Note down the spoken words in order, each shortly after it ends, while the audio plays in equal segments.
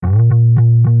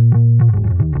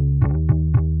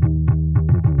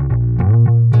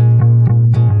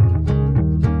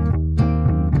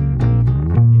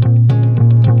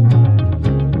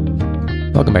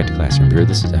Welcome back to Classroom Brew.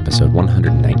 This is episode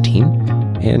 119.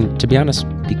 And to be honest,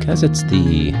 because it's by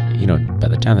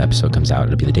the time the episode comes out,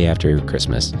 it'll be the day after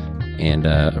Christmas. And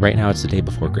right now it's the day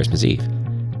before Christmas Eve.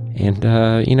 And,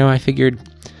 I figured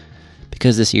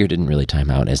because this year didn't really time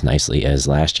out as nicely as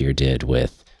last year did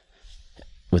with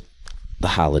the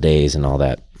holidays and all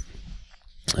that,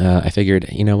 I figured,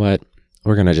 you know what,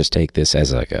 we're going to just take this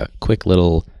as like a quick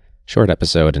little short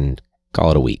episode and call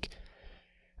it a week.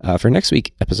 For next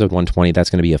week, episode 120, that's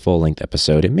going to be a full-length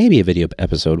episode. It may be a video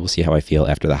episode. We'll see how I feel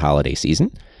after the holiday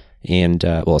season. And,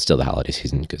 it's still the holiday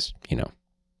season because, New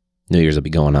Year's will be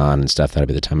going on and stuff. That'll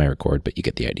be the time I record, but you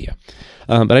get the idea.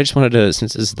 But I just wanted to,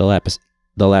 since this is the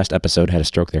last episode, had a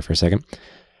stroke there for a second,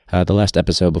 the last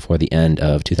episode before the end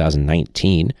of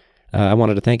 2019, I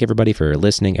wanted to thank everybody for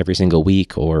listening every single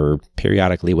week or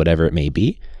periodically, whatever it may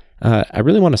be. I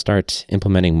really want to start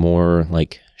implementing more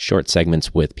like short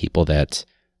segments with people that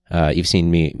you've seen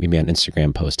me maybe on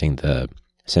Instagram posting the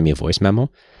send me a voice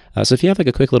memo. So if you have like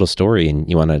a quick little story and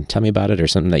you want to tell me about it or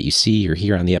something that you see or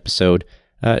hear on the episode,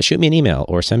 shoot me an email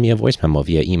or send me a voice memo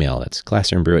via email. That's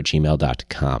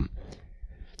classroombrew@gmail.com.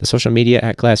 The social media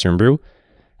at classroombrew.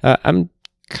 I'm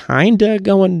kind of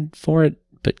going for it,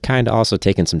 but kind of also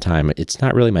taking some time. It's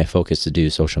not really my focus to do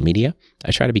social media.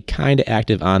 I try to be kind of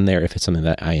active on there if it's something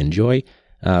that I enjoy.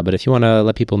 But if you want to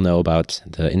let people know about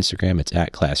the Instagram, it's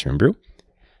at classroombrew.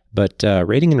 But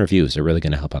rating and reviews are really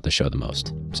going to help out the show the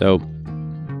most. So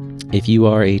if you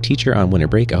are a teacher on winter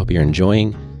break, I hope you're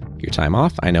enjoying your time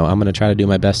off. I know I'm going to try to do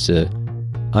my best to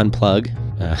unplug.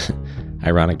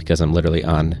 Ironic because I'm literally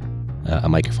on a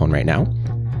microphone right now.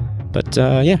 But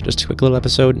just a quick little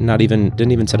episode.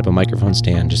 Didn't even set up a microphone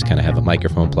stand. Just kind of have a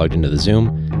microphone plugged into the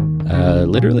Zoom.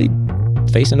 Literally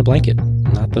facing a blanket.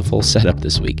 Not the full setup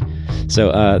this week.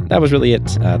 So that was really it.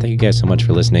 Thank you guys so much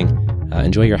for listening.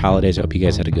 Enjoy your holidays. I hope you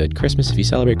guys had a good Christmas if you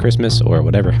celebrate Christmas or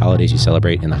whatever holidays you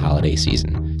celebrate in the holiday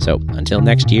season. So until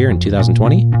next year in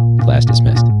 2020, class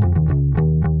dismissed.